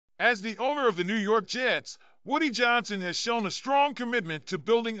As the owner of the New York Jets, Woody Johnson has shown a strong commitment to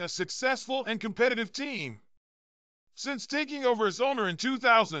building a successful and competitive team. Since taking over as owner in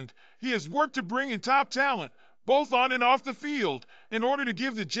 2000, he has worked to bring in top talent, both on and off the field, in order to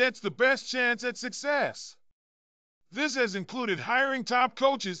give the Jets the best chance at success. This has included hiring top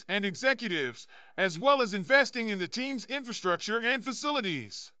coaches and executives, as well as investing in the team's infrastructure and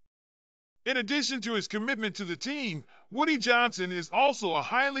facilities. In addition to his commitment to the team, Woody Johnson is also a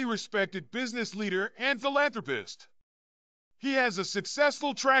highly respected business leader and philanthropist. He has a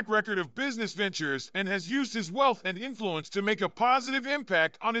successful track record of business ventures and has used his wealth and influence to make a positive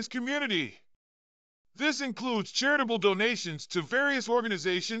impact on his community. This includes charitable donations to various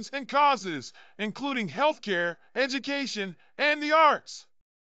organizations and causes, including healthcare, education, and the arts.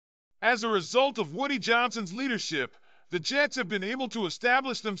 As a result of Woody Johnson's leadership, the Jets have been able to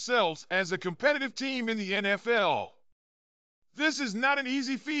establish themselves as a competitive team in the NFL. This is not an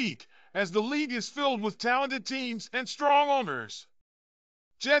easy feat, as the league is filled with talented teams and strong owners.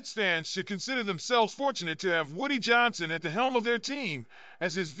 Jets fans should consider themselves fortunate to have Woody Johnson at the helm of their team,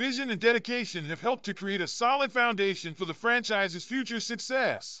 as his vision and dedication have helped to create a solid foundation for the franchise's future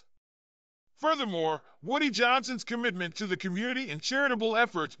success. Furthermore, Woody Johnson's commitment to the community and charitable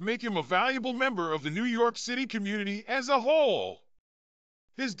efforts make him a valuable member of the New York City community as a whole.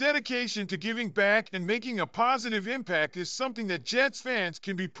 His dedication to giving back and making a positive impact is something that Jets fans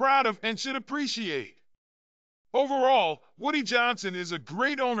can be proud of and should appreciate. Overall, Woody Johnson is a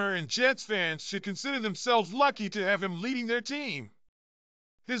great owner and Jets fans should consider themselves lucky to have him leading their team.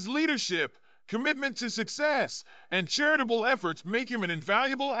 His leadership, commitment to success, and charitable efforts make him an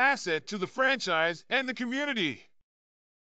invaluable asset to the franchise and the community.